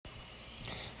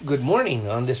Good morning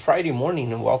on this Friday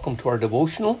morning, and welcome to our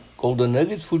devotional, Golden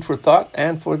Nuggets, food for thought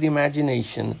and for the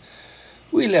imagination.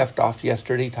 We left off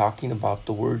yesterday talking about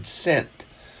the word sent.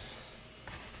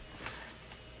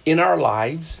 In our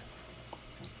lives,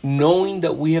 knowing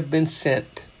that we have been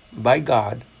sent by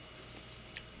God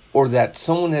or that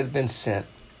someone has been sent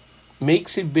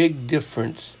makes a big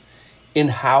difference in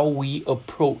how we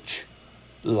approach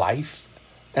life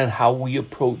and how we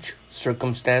approach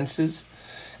circumstances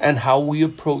and how we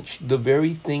approach the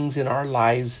very things in our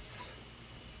lives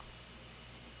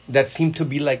that seem to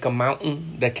be like a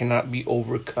mountain that cannot be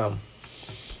overcome.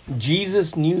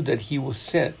 Jesus knew that he was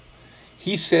sent.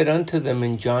 He said unto them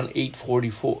in John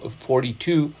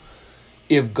 8:42,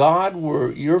 "If God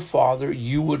were your Father,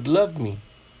 you would love me,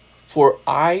 for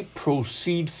I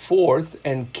proceed forth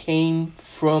and came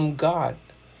from God.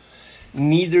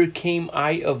 Neither came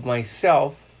I of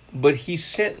myself, but he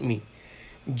sent me."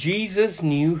 Jesus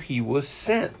knew he was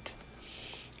sent.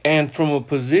 And from a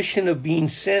position of being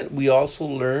sent, we also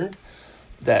learned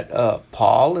that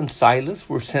Paul and Silas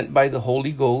were sent by the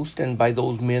Holy Ghost and by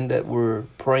those men that were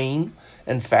praying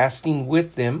and fasting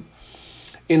with them.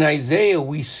 In Isaiah,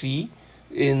 we see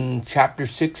in chapter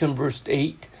 6 and verse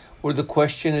 8, where the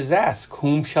question is asked,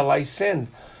 "Whom shall I send?"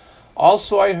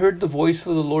 "Also I heard the voice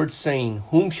of the Lord saying,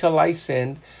 Whom shall I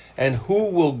send, and who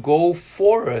will go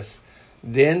for us?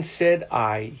 Then said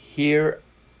I, Here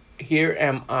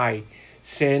am I,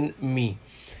 send me."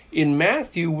 In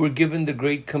Matthew, we're given the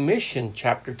Great Commission,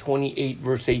 chapter 28,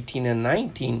 verse 18 and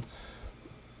 19,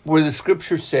 where the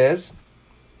scripture says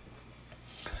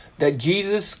that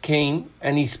Jesus came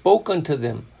and he spoke unto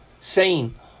them,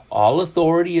 saying, "All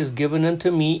authority is given unto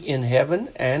me in heaven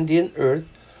and in earth.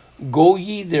 Go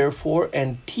ye therefore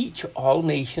and teach all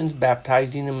nations,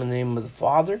 baptizing them in the name of the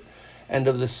Father, and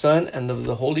of the Son, and of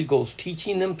the Holy Ghost,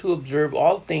 teaching them to observe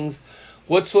all things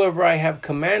whatsoever I have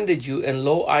commanded you, and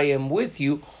lo, I am with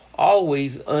you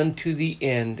always unto the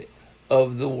end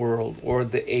of the world," or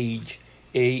the age.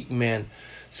 Amen.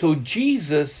 So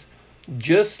Jesus,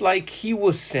 just like he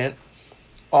was sent,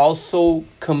 also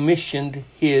commissioned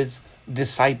his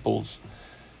disciples.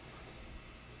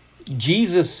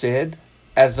 Jesus said,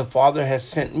 "As the Father has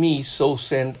sent me, so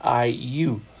send I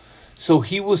you." So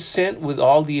he was sent with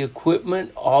all the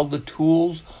equipment, all the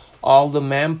tools, all the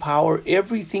manpower,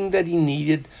 everything that he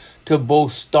needed to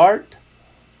both start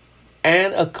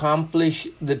and accomplish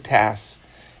the task.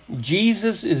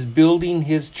 Jesus is building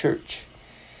his church.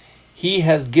 He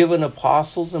has given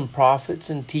apostles and prophets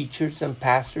and teachers and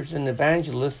pastors and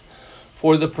evangelists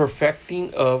for the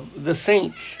perfecting of the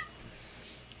saints.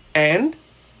 And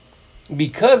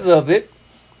because of it,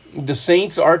 the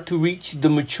saints are to reach the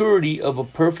maturity of a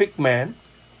perfect man,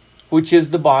 which is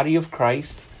the body of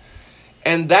Christ.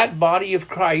 And that body of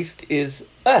Christ is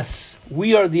us.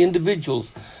 We are the individuals.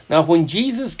 Now, when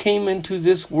Jesus came into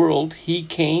this world, he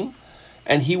came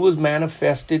and he was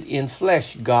manifested in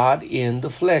flesh, God in the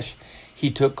flesh. He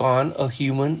took on a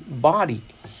human body.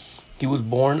 He was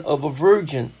born of a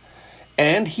virgin.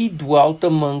 And he dwelt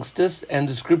amongst us. And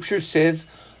the scripture says,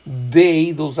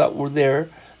 those that were there,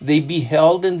 they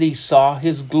beheld and they saw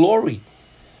his glory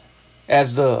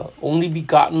as the only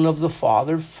begotten of the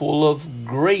Father, full of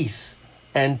grace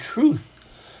and truth.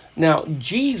 Now,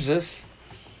 Jesus,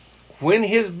 when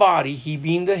his body, he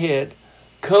being the head,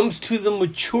 comes to the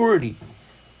maturity,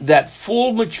 that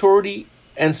full maturity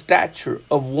and stature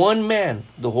of one man,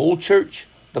 the whole church,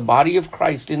 the body of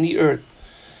Christ in the earth,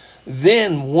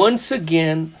 then once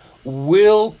again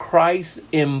will Christ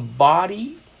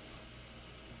embody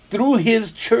through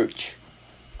his church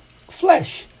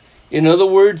flesh. In other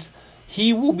words,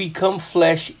 he will become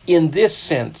flesh in this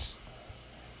sense,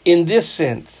 in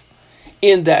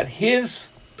that his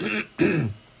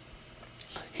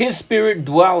spirit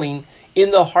dwelling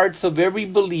in the hearts of every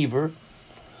believer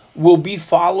will be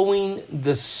following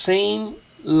the same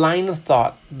line of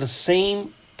thought, the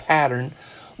same pattern,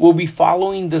 will be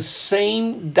following the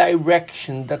same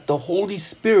direction that the Holy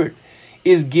Spirit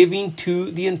is giving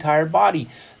to the entire body.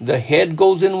 The head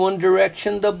goes in one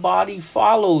direction, the body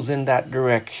follows in that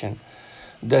direction.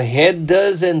 The head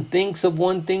does and thinks of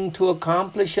one thing to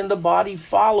accomplish, and the body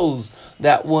follows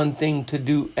that one thing to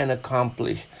do and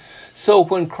accomplish. So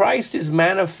when Christ is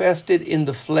manifested in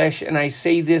the flesh, and I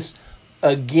say this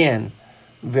again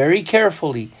very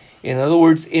carefully, in other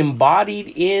words,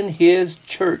 embodied in his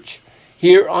church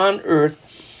here on earth,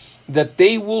 that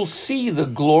they will see the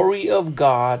glory of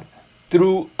God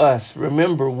through us.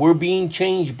 Remember, we're being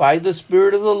changed by the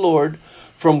Spirit of the Lord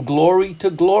from glory to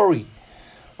glory.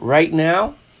 Right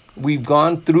now, we've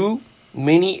gone through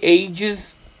many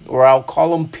ages, or I'll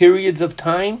call them periods of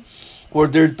time, where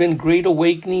there's been great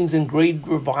awakenings and great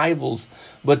revivals.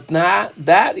 But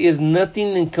that is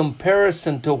nothing in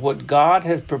comparison to what God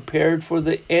has prepared for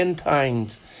the end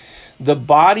times. The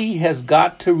body has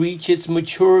got to reach its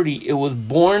maturity. It was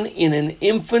born in an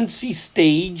infancy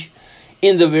stage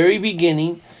in the very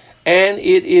beginning, and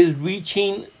it is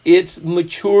reaching its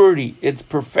maturity, its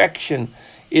perfection,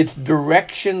 its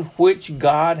direction, which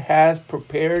God has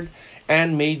prepared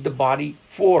and made the body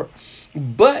for.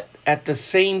 But at the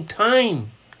same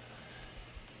time,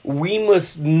 we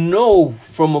must know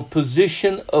from a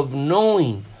position of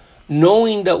knowing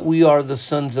that we are the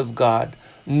sons of God,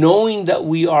 knowing that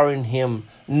we are in Him,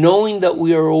 knowing that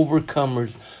we are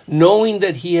overcomers, knowing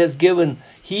that He has been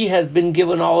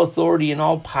given all authority and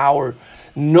all power,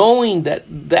 knowing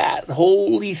that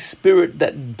Holy Spirit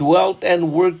that dwelt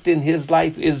and worked in His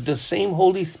life is the same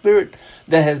Holy Spirit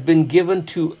that has been given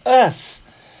to us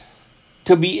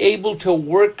to be able to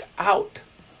work out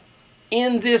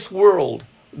in this world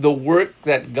the work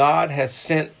that God has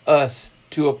sent us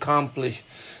to accomplish.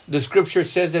 The scripture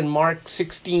says in Mark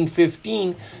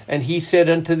 16:15, and He said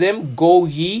unto them, Go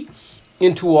ye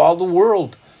into all the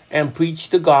world and preach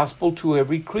the gospel to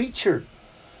every creature.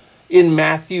 In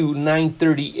Matthew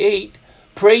 9:38,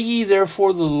 Pray ye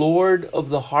therefore the Lord of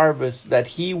the harvest that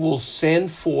He will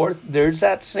send forth, there's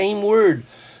that same word,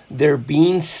 they're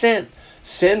being sent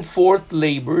forth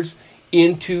laborers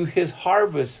into His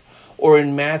harvest. Or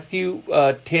in Matthew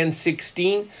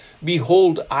 10:16,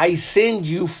 Behold, I send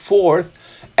you forth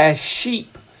as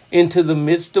sheep into the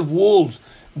midst of wolves.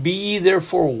 Be ye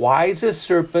therefore wise as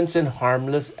serpents and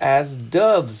harmless as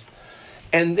doves.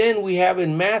 And then we have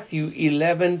in Matthew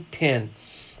 11:10,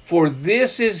 For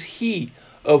this is He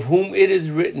of whom it is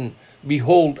written,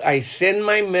 Behold, I send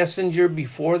my messenger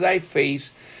before thy face,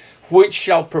 which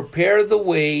shall prepare the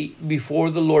way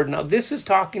before the Lord. Now this is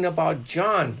talking about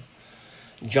John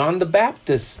the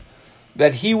Baptist,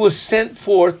 that he was sent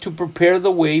forth to prepare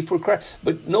the way for Christ.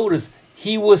 But notice,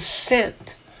 he was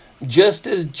sent just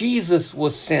as Jesus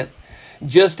was sent,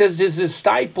 just as his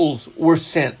disciples were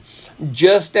sent,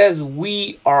 just as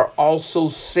we are also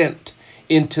sent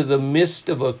into the midst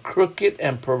of a crooked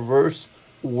and perverse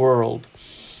world.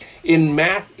 In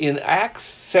Acts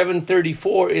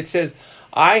 7:34, it says,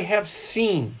 I have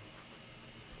seen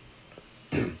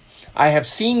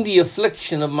the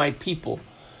affliction of my people,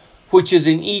 which is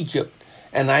in Egypt,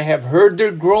 and I have heard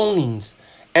their groanings,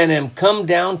 and am come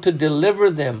down to deliver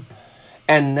them.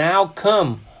 And now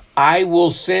come, I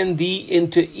will send thee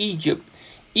into Egypt.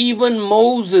 Even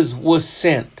Moses was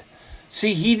sent.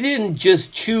 See, he didn't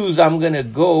just choose, I'm going to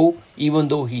go, even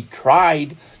though he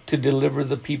tried to deliver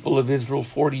the people of Israel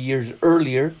 40 years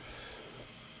earlier.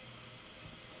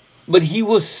 But he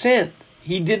was sent.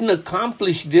 He didn't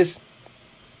accomplish this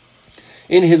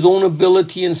in his own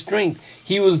ability and strength.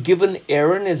 He was given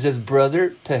Aaron as his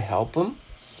brother to help him.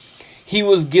 He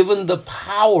was given the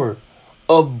power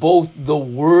of both the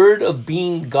word of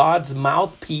being God's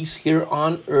mouthpiece here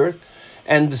on earth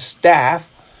and the staff.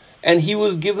 And he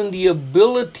was given the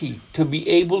ability to be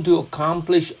able to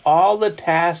accomplish all the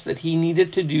tasks that he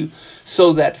needed to do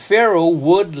so that Pharaoh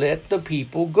would let the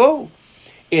people go.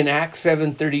 In Acts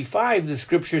 7:35, the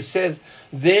scripture says,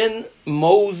 Then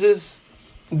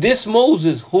this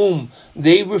Moses whom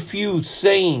they refused,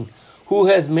 saying, Who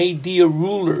has made thee a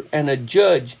ruler and a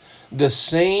judge? The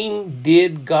same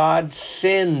did God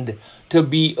send to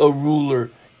be a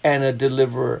ruler and a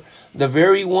deliverer. The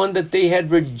very one that they had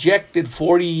rejected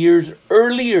 40 years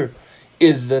earlier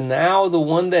is now the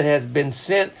one that has been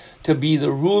sent to be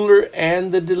the ruler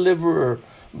and the deliverer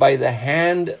by the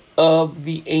hand of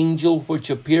the angel which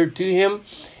appeared to him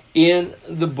in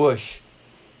the bush.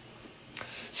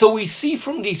 So we see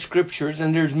from these scriptures,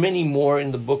 and there's many more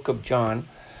in the book of John,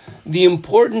 the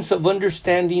importance of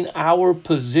understanding our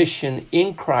position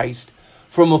in Christ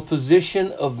from a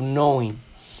position of knowing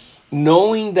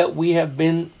that we have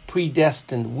been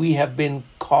predestined, we have been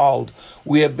called,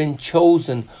 we have been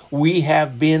chosen, we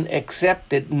have been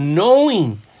accepted,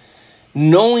 knowing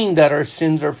that our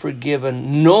sins are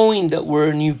forgiven, knowing that we're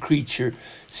a new creature.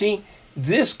 See,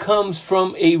 this comes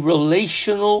from a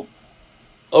relational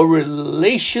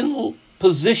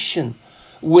position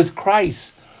with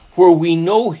Christ, where we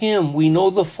know Him, we know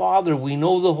the Father, we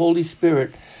know the Holy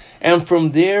Spirit, and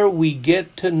from there we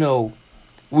get to know.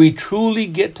 We truly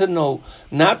get to know,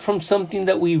 not from something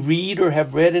that we read or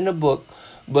have read in a book,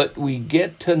 but we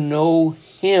get to know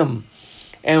Him.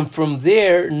 And from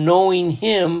there, knowing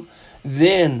Him,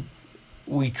 then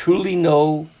we truly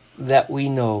know that we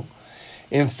know.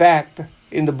 In fact,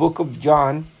 in the book of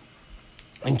John,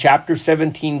 In chapter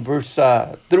 17, verse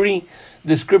 3,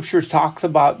 the scriptures talks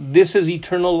about this is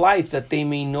eternal life, that they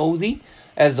may know thee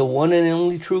as the one and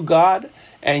only true God,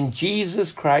 and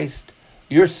Jesus Christ,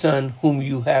 your Son, whom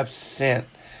you have sent.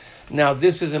 Now,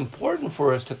 this is important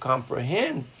for us to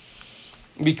comprehend,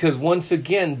 because once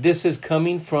again, this is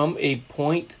coming from a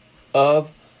point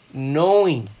of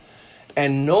knowing.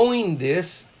 And knowing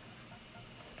this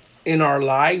in our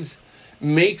lives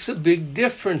makes a big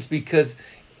difference, because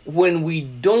when we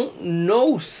don't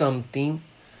know something,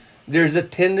 there's a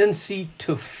tendency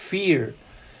to fear.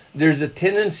 There's a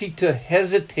tendency to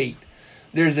hesitate.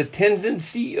 There's a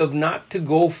tendency of not to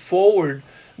go forward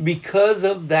because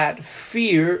of that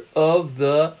fear of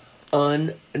the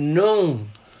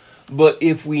unknown. But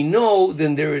if we know,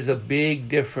 then there is a big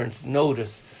difference.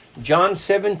 Notice John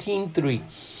 17:3.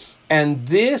 And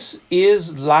this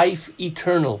is life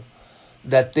eternal,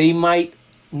 that they might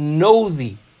know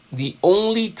thee, the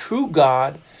only true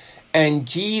God, and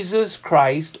Jesus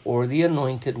Christ, or the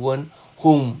Anointed One,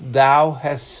 whom thou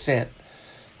hast sent.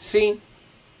 See,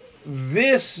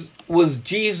 this was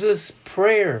Jesus'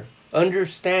 prayer.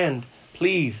 Understand,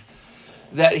 please,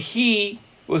 that he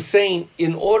was saying,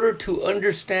 in order to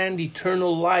understand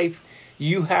eternal life,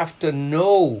 you have to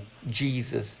know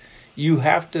Jesus. You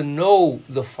have to know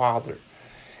the Father.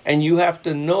 And you have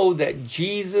to know that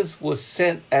Jesus was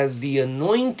sent as the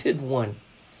Anointed One.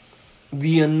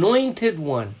 The Anointed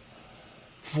One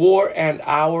for and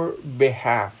our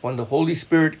behalf. When the Holy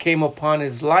Spirit came upon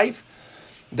his life,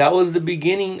 that was the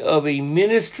beginning of a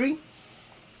ministry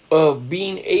of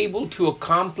being able to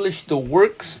accomplish the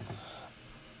works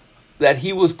that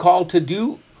he was called to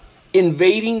do,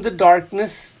 invading the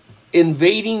darkness,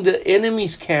 invading the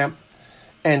enemy's camp,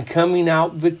 and coming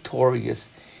out victorious.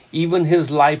 Even his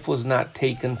life was not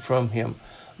taken from him,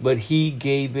 but he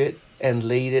gave it and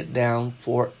laid it down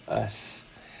for us.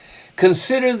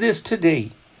 Consider this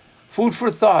today, food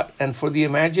for thought and for the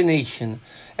imagination,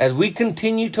 as we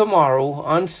continue tomorrow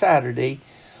on Saturday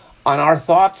on our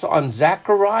thoughts on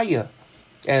Zechariah.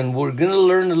 And we're going to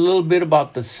learn a little bit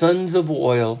about the sons of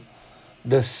oil.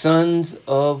 The sons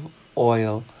of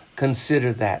oil.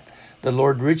 Consider that. The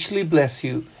Lord richly bless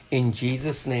you in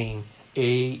Jesus' name.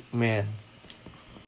 Amen.